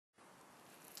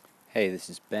Hey, this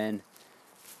is Ben.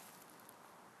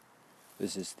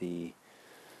 This is the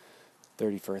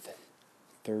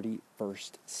 31st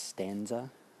stanza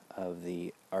of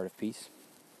the Art of Peace.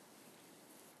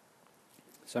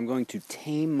 So I'm going to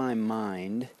tame my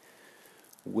mind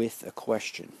with a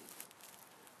question.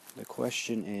 The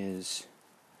question is,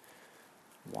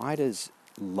 why does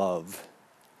love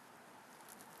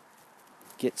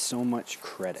get so much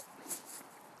credit?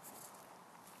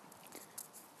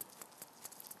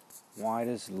 Why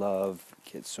does love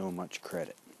get so much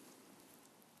credit?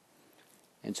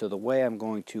 And so the way I'm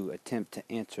going to attempt to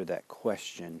answer that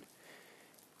question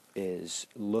is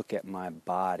look at my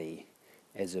body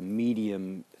as a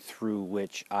medium through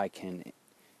which I can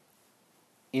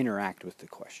interact with the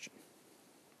question.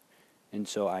 And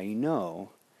so I know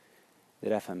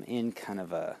that if I'm in kind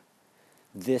of a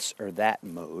this or that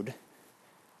mode,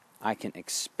 I can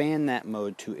expand that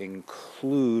mode to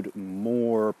include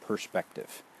more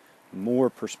perspective.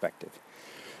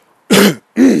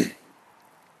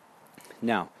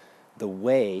 Now, the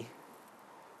way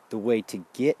to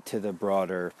get to the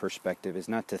broader perspective is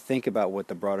not to think about what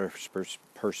the broader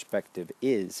perspective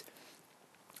is,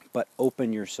 but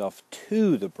open yourself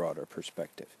to the broader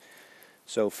perspective.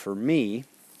 So for me,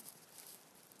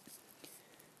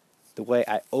 the way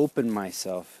I open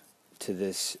myself to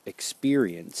this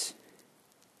experience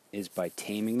is by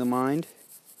taming the mind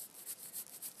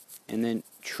and then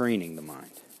training the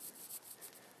mind.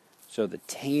 So the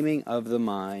taming of the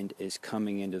mind is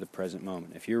coming into the present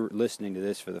moment. If you're listening to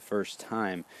this for the first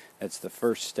time, that's the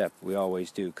first step we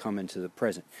always do, come into the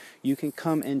present. You can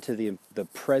come into the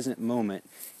present moment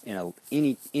in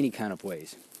any kind of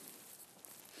ways.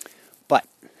 But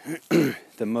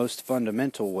the most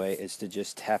fundamental way is to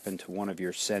just tap into one of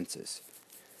your senses.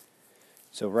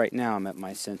 So right now I'm at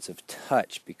my sense of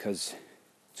touch because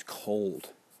it's cold.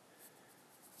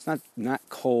 It's not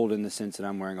cold in the sense that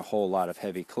I'm wearing a whole lot of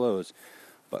heavy clothes,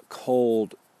 but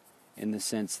cold in the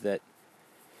sense that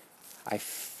I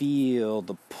feel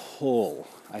the pull.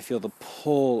 I feel the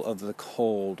pull of the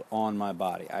cold on my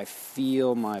body. I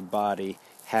feel my body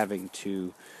having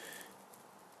to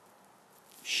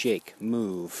shake,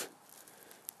 move,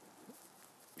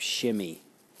 shimmy,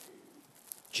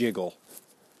 jiggle,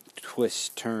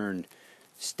 twist, turn,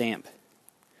 stamp.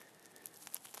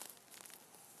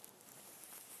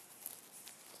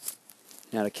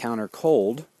 Now to counter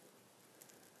cold,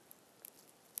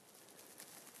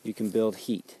 you can build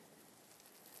heat.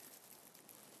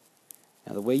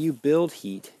 Now the way you build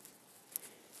heat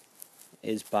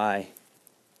is by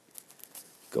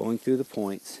going through the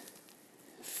points,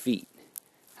 feet.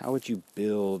 How would you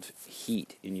build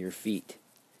heat in your feet?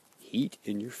 Heat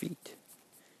in your feet.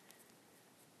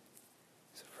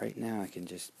 So right now I can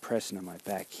just press into my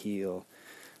back heel.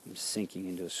 I'm sinking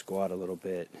into a squat a little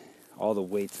bit. All the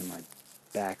weight's in my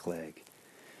back leg.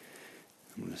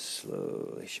 I'm going to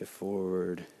slowly shift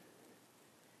forward,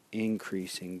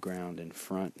 increasing ground in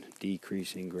front,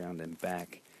 decreasing ground in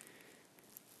back.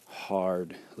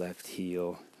 Hard left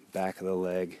heel, back of the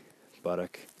leg,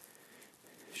 buttock,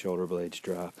 shoulder blades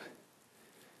drop.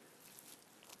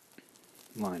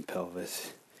 Line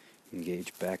pelvis,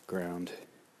 engage background,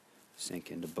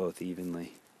 sink into both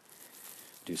evenly.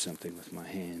 Do something with my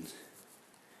hands.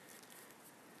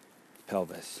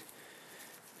 Pelvis.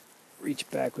 Reach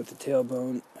back with the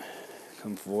tailbone,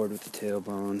 come forward with the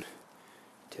tailbone,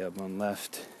 tailbone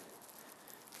left,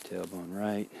 tailbone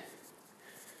right,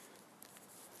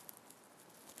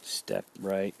 step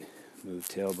right, move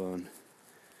tailbone,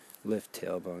 lift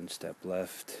tailbone, step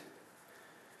left,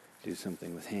 do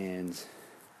something with hands,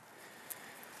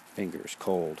 fingers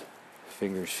cold,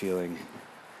 fingers feeling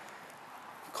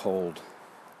cold,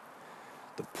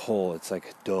 the pull, it's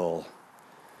like dull.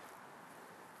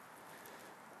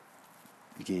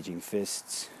 Engaging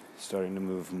fists, starting to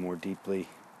move more deeply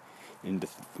into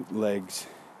legs,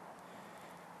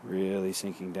 really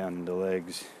sinking down into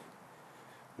legs.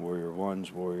 Warrior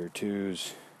ones, warrior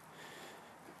twos,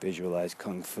 visualize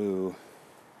kung fu.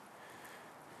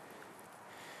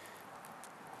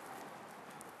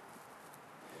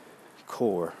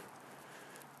 Core.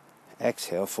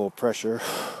 Exhale, full pressure.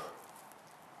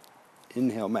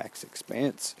 Inhale, max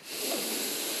expanse.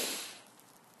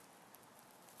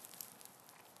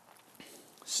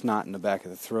 Snot in the back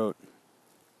of the throat.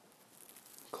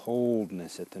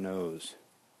 Coldness at the nose.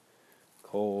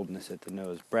 Coldness at the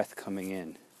nose. Breath coming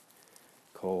in.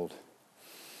 Cold.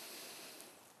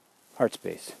 Heart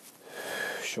space.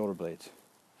 Shoulder blades.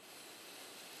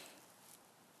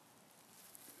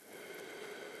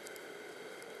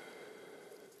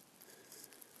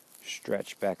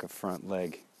 Stretch back of front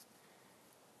leg.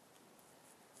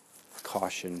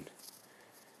 Caution.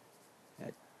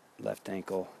 left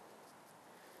ankle,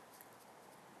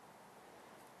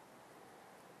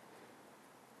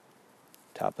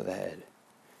 top of the head.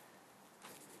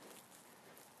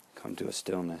 Come to a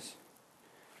stillness.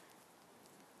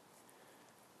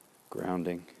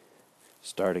 Grounding,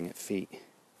 starting at feet,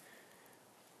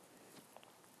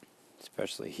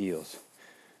 especially heels,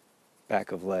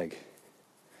 back of leg,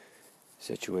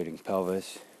 situating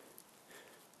pelvis,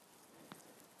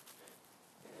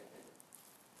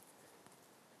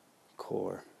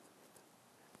 core,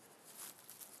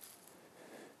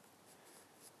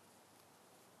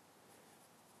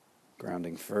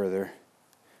 grounding further,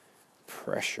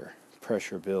 pressure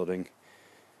building,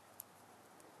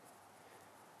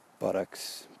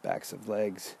 buttocks, backs of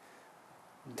legs,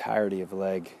 entirety of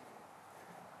leg,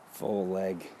 full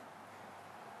leg,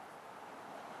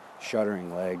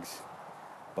 shuddering legs,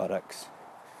 buttocks,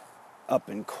 up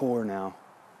in core now,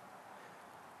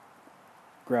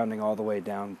 grounding all the way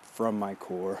down from my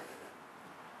core.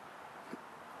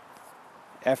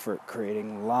 Effort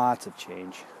creating lots of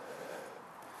change.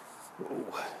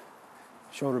 Ooh.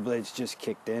 Shoulder blades just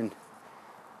kicked in.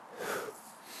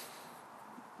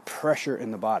 Pressure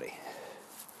in the body.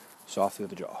 Soft through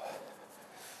the jaw.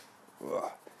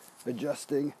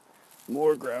 Adjusting,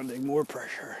 more grounding, more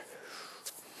pressure.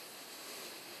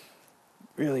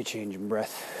 Really changing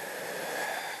breath.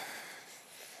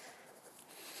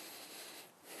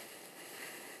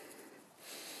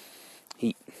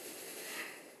 Heat.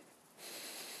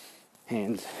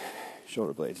 Hands,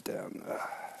 shoulder blades down.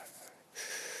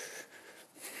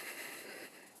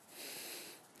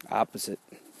 Opposite.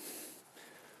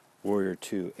 Warrior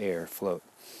 2, air, float.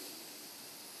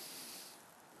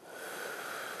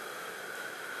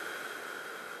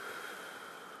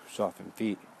 Soften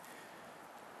feet.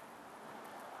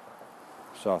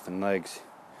 Soften legs.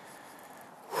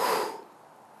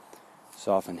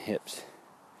 Soften hips.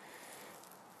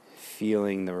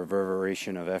 Feeling the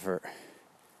reverberation of effort.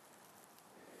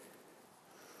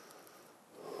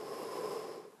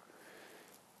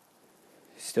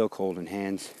 Still cold in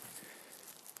hands.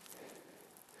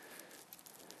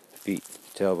 Feet,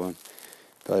 tailbone,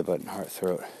 belly button, heart,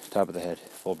 throat, top of the head.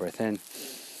 Full breath in.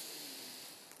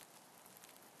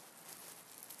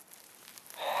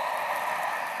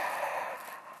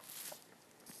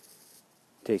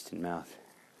 Taste in mouth.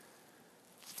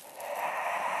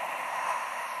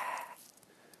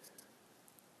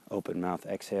 Open mouth,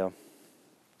 exhale.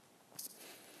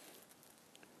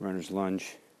 Runner's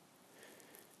lunge.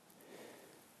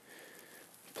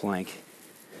 Plank.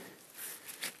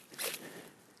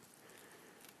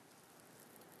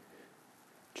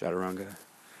 Chaturanga.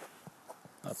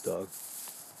 Up dog.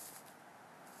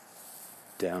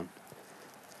 Down.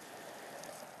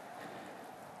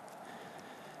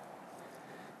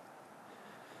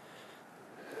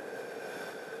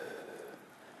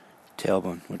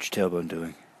 Tailbone. What's your tailbone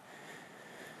doing?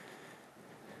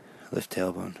 Lift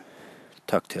tailbone.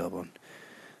 Tuck tailbone.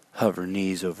 Hover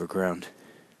knees over ground.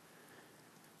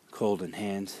 Cold in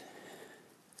hands.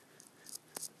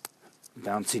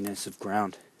 Bounciness of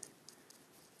ground.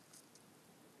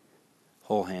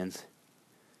 Whole hands.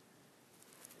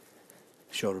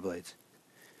 Shoulder blades.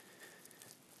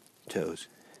 Toes.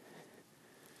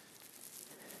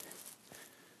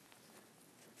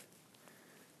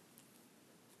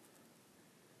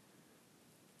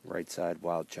 Right side,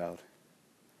 wild child.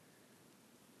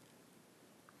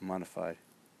 Modified.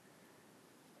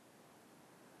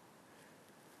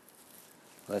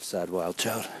 Left side, wild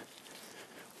child.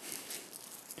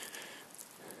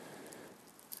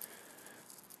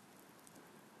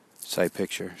 Sight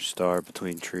picture, star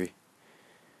between tree.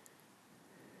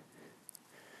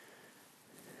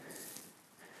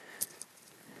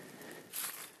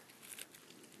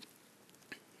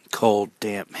 Cold,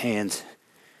 damp hands.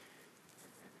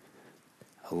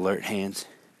 Alert hands.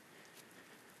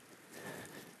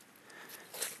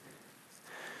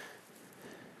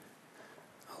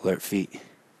 Alert feet.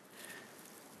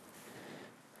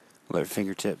 Alert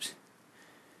fingertips.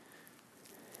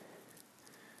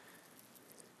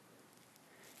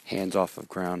 Hands off of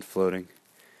ground, floating.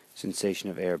 Sensation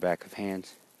of air back of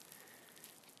hands.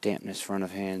 Dampness front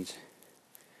of hands.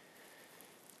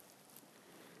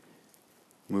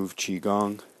 Move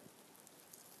Qigong.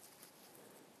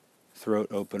 Throat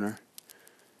opener.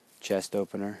 Chest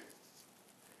opener.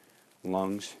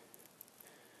 Lungs.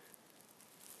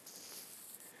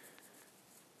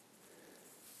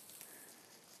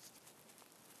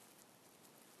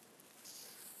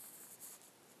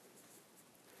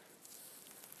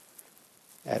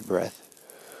 Add breath.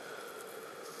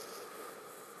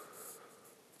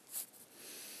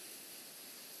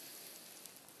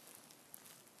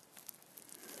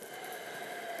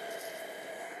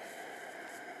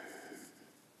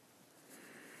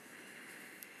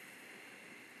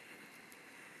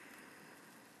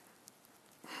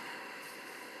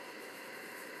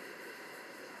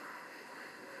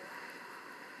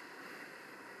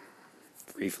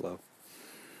 free flow.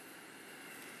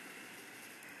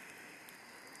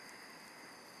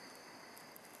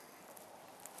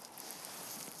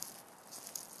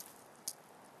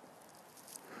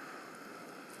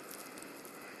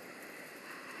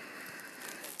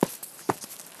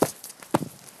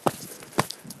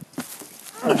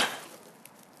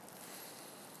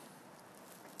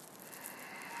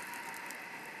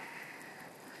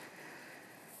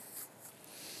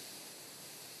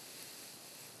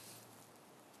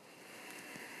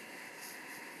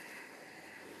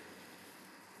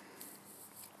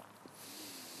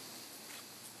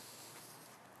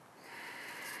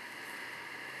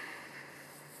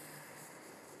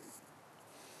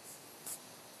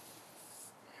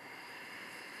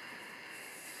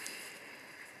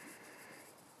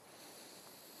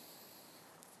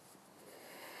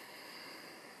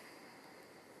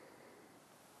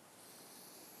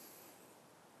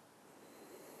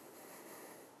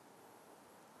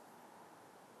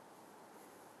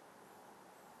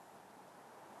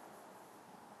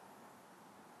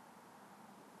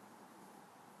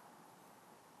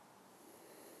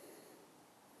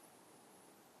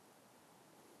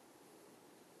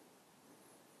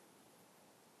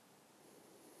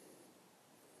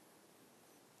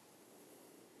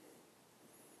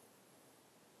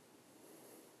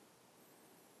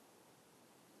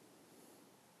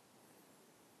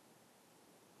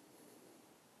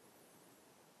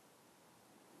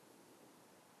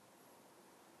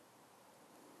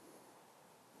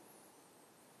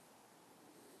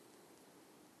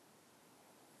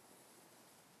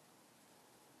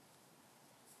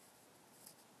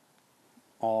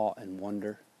 Awe and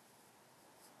wonder.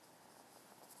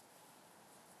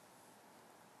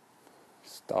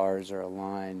 Stars are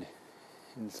aligned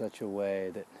in such a way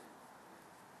that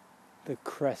the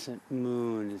crescent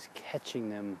moon is catching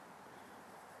them,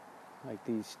 like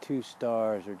these two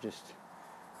stars are just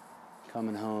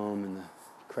coming home, and the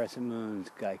crescent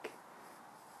moon's like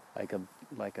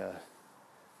a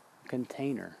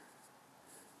container,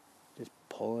 just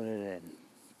pulling it in.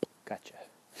 Gotcha.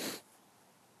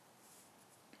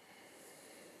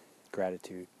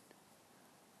 Gratitude.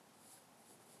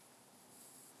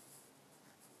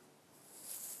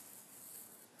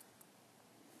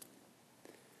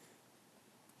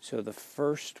 So the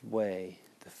first way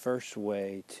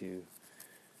to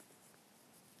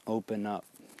open up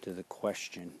to the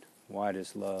question, why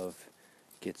does love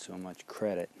get so much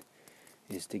credit,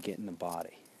 is to get in the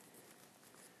body.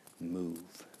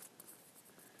 Move.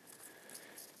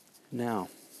 Now,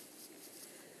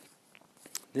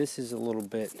 this is a little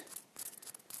bit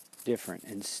different.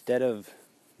 Instead of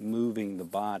moving the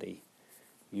body,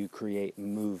 you create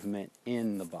movement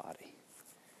in the body.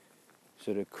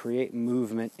 So to create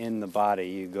movement in the body,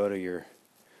 you go to your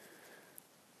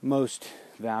most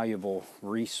valuable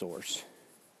resource,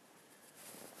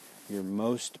 your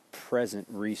most present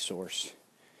resource,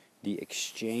 the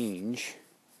exchange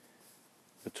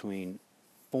between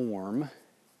form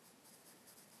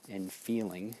and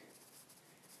feeling,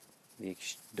 the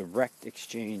direct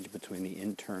exchange between the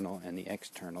internal and the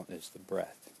external is the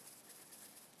breath.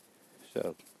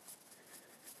 So,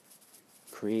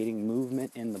 creating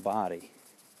movement in the body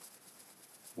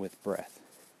with breath.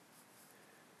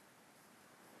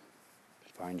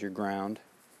 Find your ground,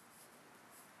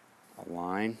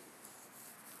 align.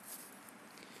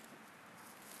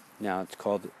 Now it's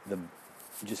called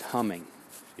just humming.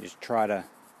 You just try to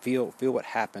feel what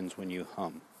happens when you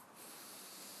hum.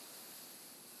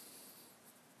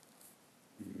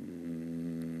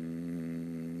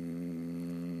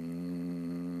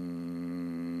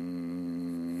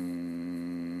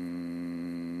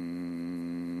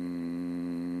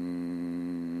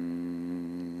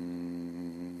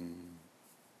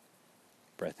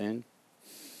 Breath in.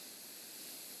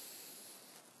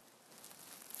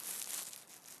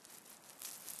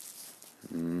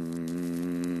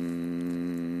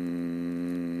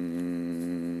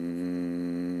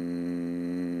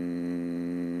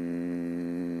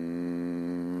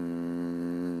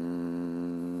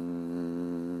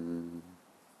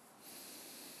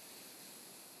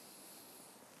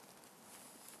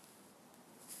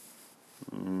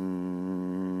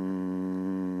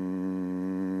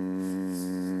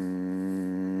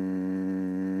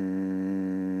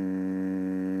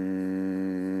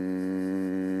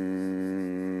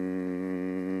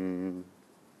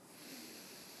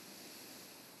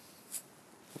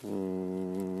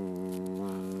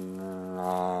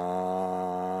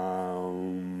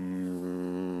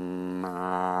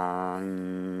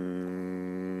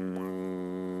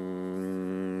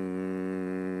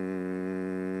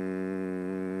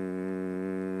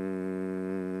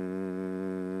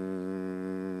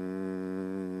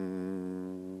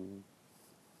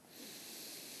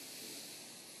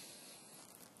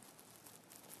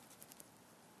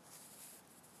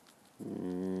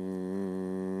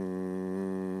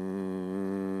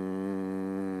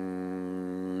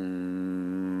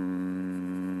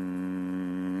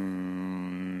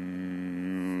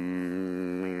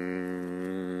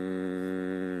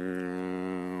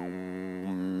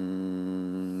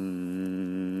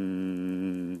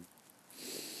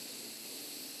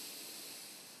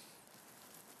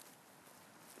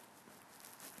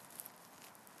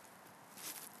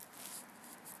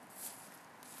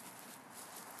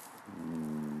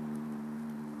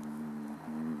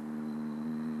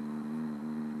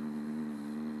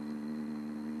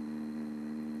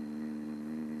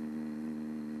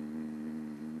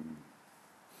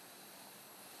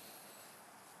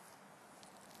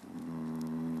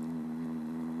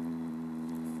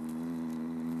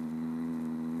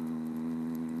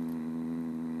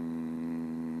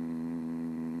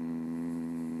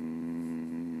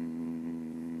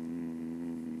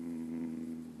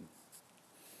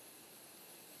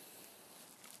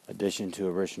 Addition to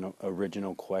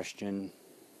original question,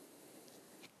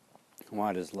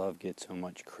 why does love get so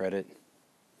much credit?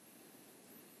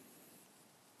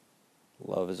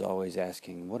 Love is always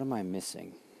asking, what am I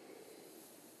missing?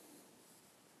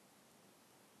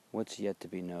 What's yet to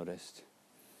be noticed?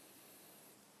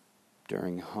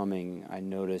 During humming, I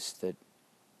noticed that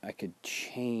I could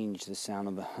change the sound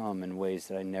of the hum in ways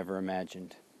that I never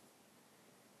imagined.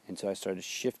 And so I started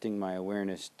shifting my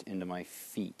awareness into my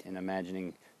feet and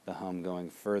imagining the hum going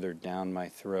further down my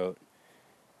throat,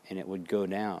 and it would go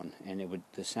down, and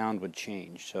the sound would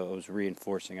change. So it was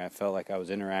reinforcing. I felt like I was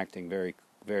interacting very,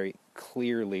 very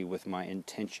clearly with my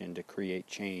intention to create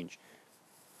change.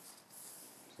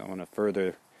 So I want to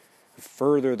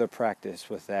further the practice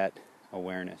with that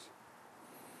awareness.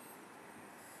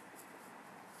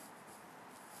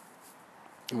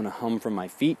 I'm going to hum from my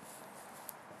feet.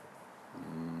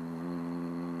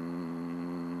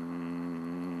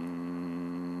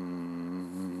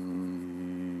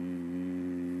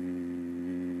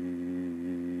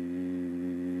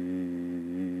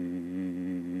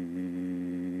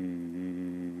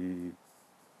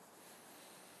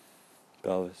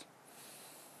 Pelvis.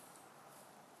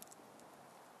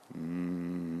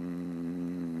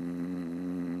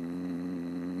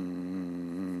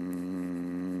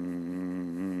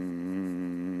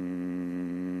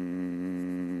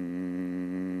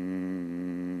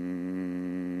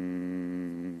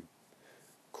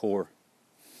 Core.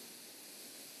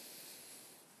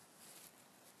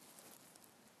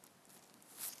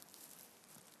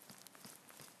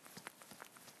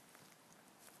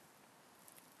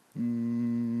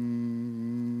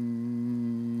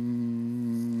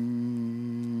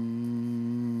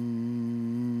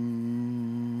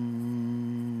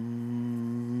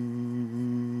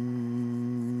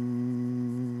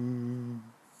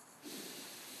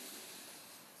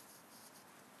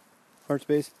 Heart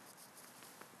space.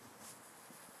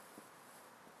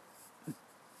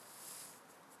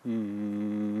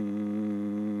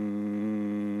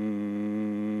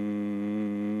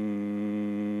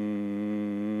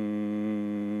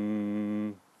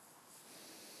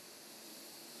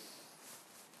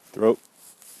 Throat.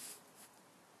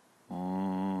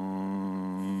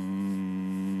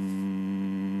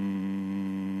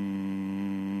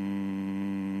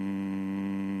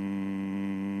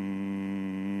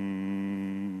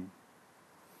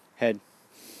 Head.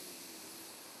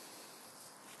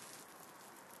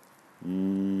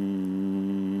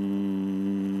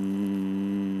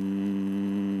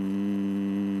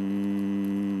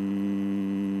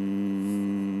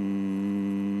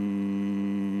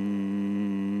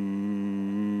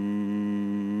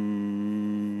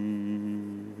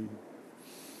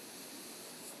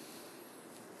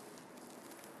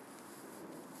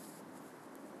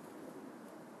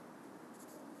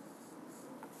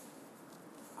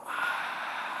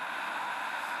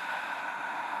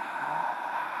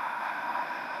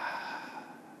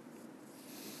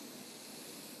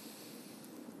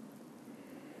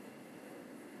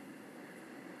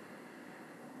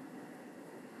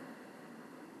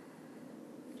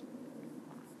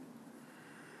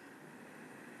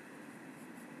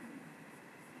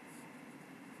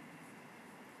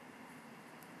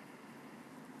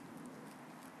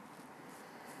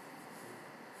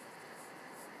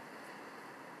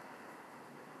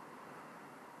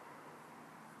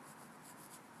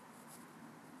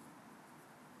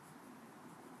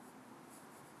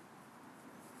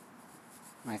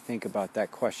 I think about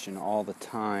that question all the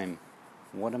time.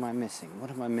 What am I missing? What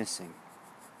am I missing?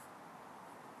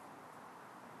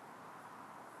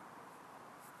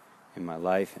 In my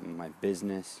life, in my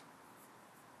business.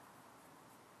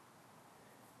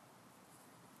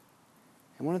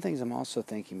 And one of the things I'm also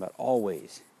thinking about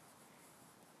always,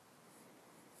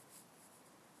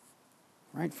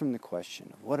 right from the question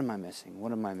of what am I missing?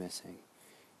 What am I missing?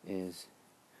 Is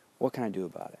what can I do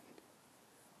about it?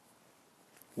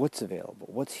 What's available?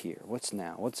 What's here? What's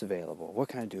now? What's available? What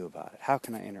can I do about it? How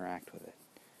can I interact with it?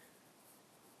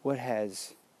 What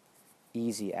has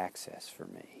easy access for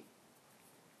me?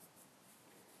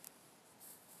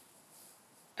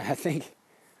 And I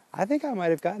think I might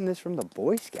have gotten this from the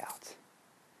Boy Scouts.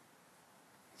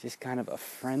 Just kind of a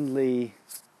friendly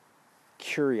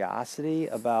curiosity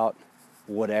about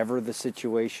whatever the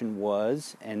situation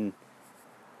was and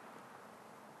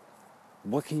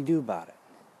what can you do about it?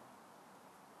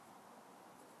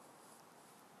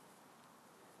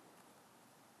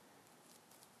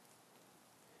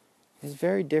 It's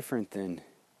very different than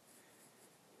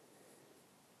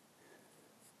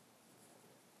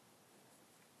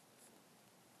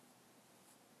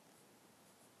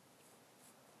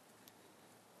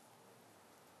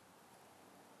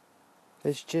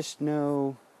There's just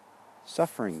no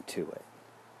suffering to it.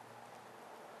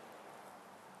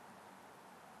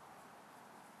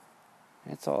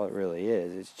 That's all it really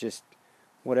is. It's just,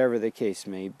 whatever the case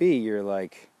may be, you're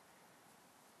like,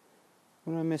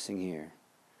 what am I missing here?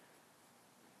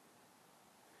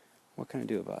 What can I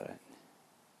do about it?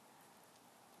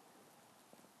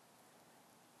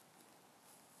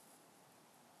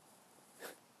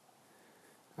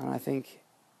 And I think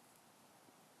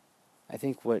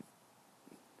what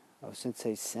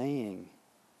Sensei's saying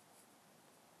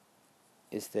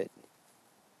is that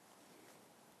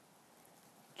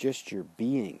just your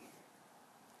being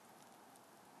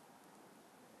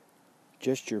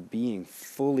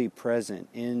fully present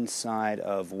inside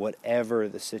of whatever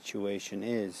the situation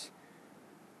is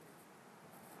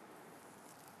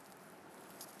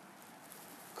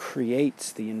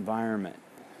creates the environment,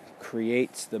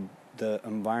 creates the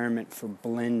environment for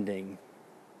blending,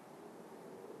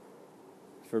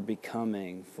 for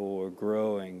becoming, for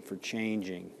growing, for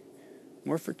changing.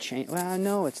 More for change. Well,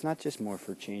 no, it's not just more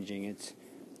for changing.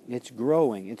 It's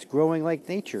growing. It's growing like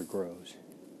nature grows.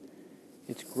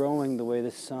 It's growing the way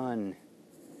the sun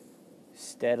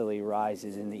steadily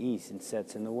rises in the east and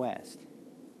sets in the west.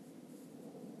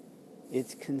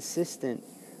 It's consistent,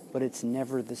 but it's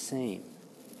never the same.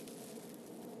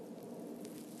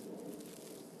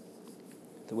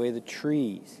 The way the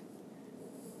trees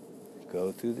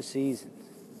go through the seasons.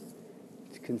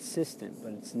 It's consistent,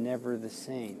 but it's never the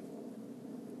same.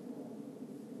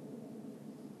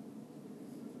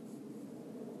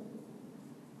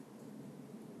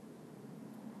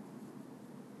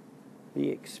 The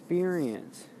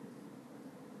experience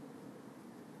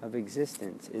of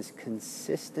existence is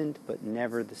consistent but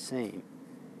never the same.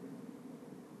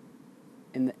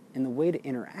 And the way to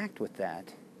interact with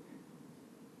that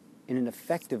in an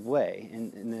effective way,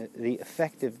 and the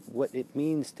effective, what it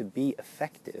means to be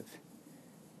effective,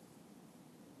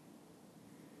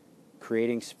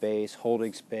 creating space,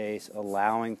 holding space,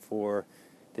 allowing for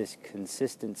this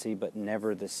consistency but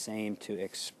never the same to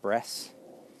express.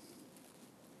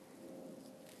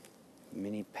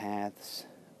 Many paths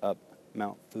up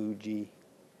Mount Fuji.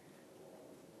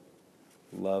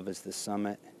 Love is the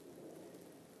summit.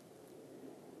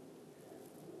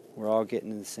 We're all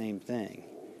getting the same thing.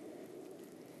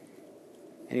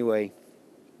 Anyway,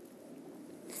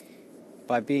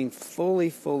 by being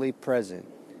fully present,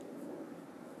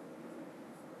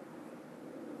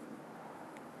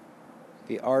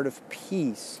 the art of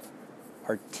peace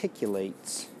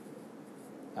articulates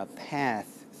a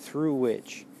path through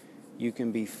which you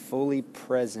can be fully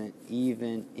present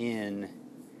even in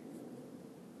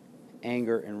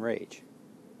anger and rage.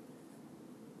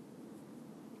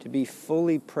 To be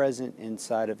fully present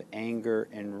inside of anger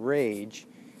and rage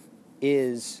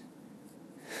is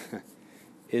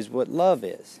what love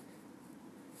is.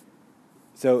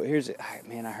 So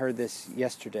I heard this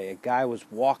yesterday. A guy was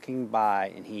walking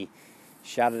by and he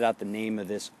shouted out the name of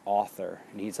this author.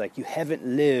 And he's like, you haven't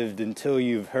lived until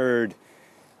you've heard,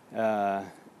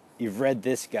 you've read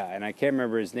this guy. And I can't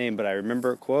remember his name, but I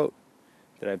remember a quote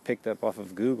that I picked up off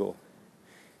of Google.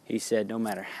 He said, no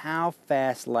matter how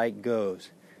fast light goes,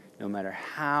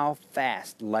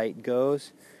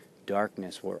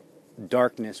 darkness will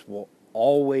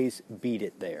always beat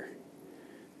it there.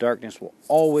 Darkness will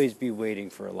always be waiting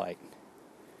for a light.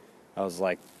 I was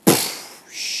like,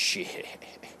 shit.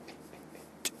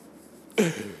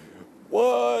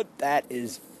 What?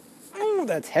 That's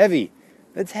heavy.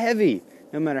 That's heavy.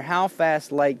 No matter how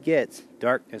fast light gets,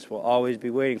 darkness will always be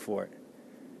waiting for it.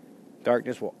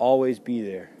 Darkness will always be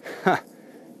there.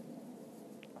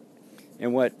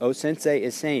 And what O-sensei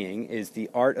is saying is the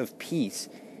art of peace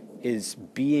is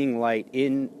being light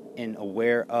in and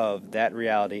aware of that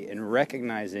reality and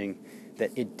recognizing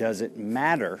that it doesn't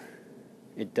matter.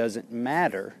 It doesn't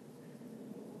matter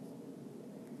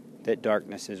that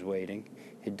darkness is waiting.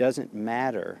 It doesn't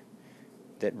matter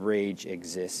that rage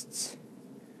exists.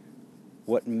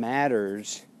 What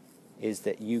matters is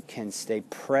that you can stay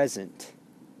present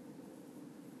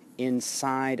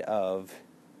inside of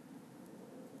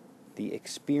the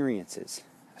experiences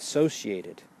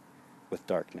associated with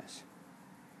darkness.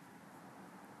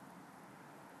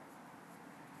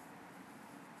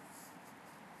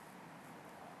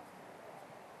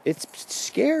 It's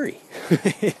scary.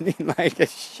 I mean, like a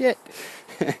shit.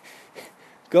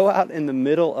 Go out in the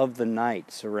middle of the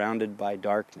night surrounded by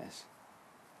darkness.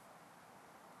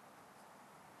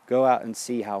 Go out and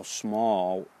see how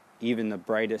small even the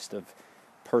brightest of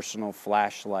personal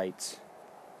flashlights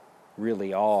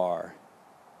really are.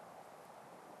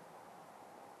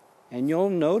 And you'll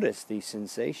notice the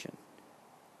sensation,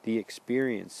 the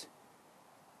experience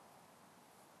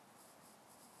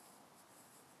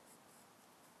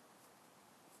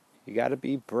You got to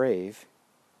be brave.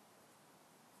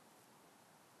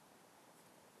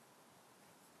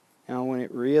 Now, when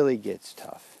it really gets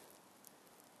tough,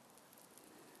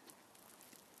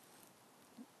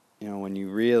 when you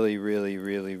really, really,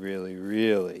 really, really,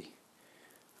 really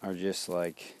are just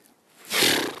like,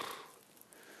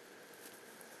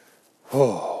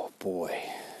 oh boy,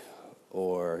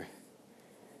 or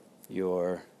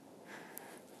you're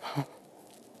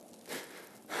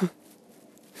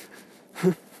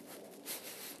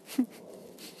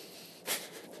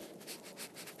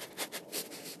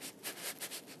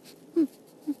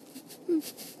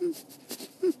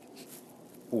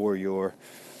or you're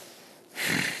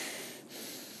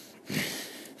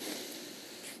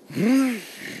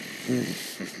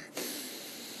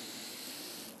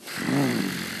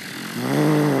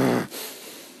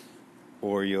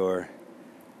or you're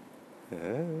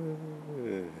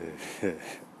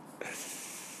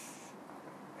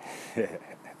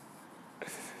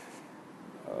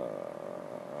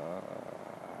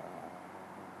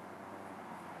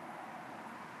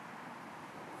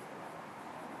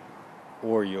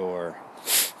or you're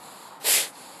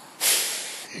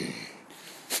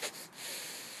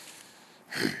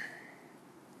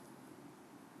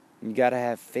you gotta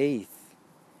have faith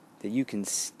that you can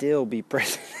still be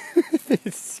present.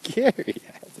 It's scary.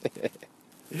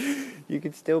 You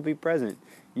can still be present.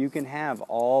 You can have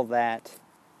all that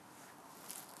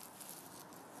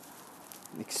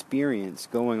experience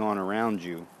going on around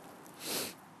you.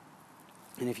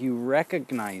 And if you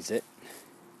recognize it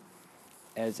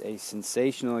as a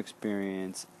sensational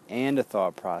experience and a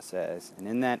thought process, and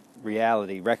in that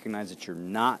reality recognize that you're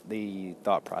not the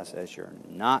thought process, you're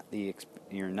not the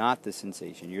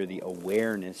sensation, you're the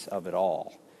awareness of it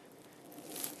all.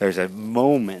 There's a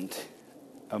moment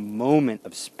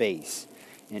of space,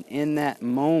 and in that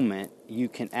moment you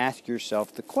can ask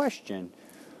yourself the question,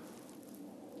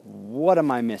 what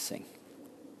am I missing?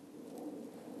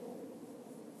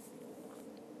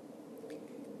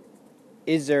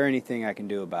 Is there anything I can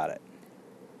do about it?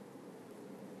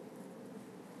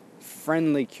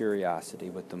 Friendly curiosity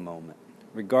with the moment,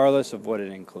 regardless of what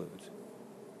it includes.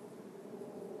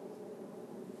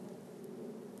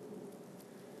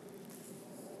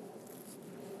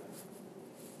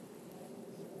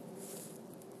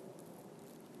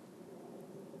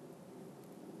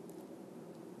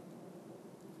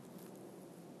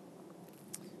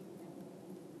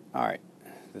 All right,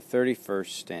 the 31st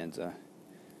stanza.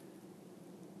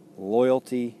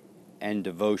 Loyalty and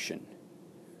devotion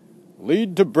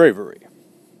lead to bravery.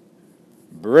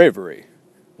 Bravery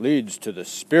leads to the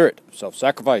spirit of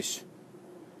self-sacrifice.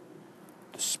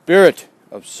 The spirit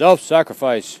of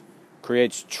self-sacrifice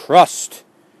creates trust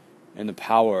in the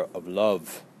power of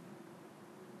love.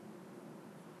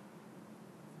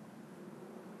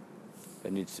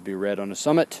 That needs to be read on a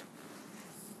summit.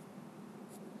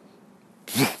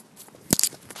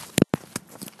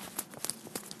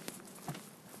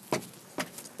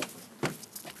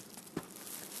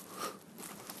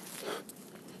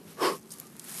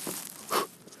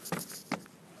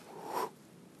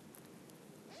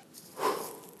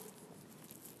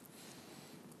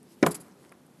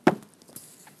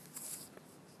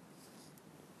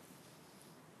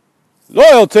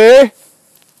 Loyalty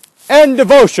and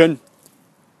devotion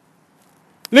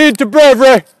lead to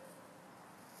bravery.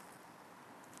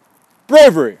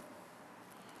 Bravery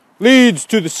leads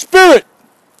to the spirit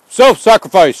of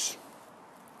self-sacrifice.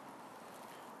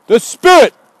 The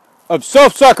spirit of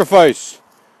self-sacrifice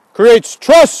creates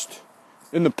trust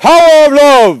in the power of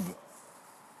love.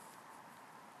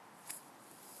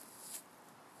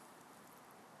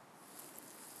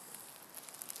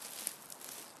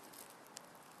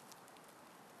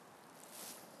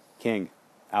 King,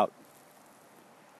 out.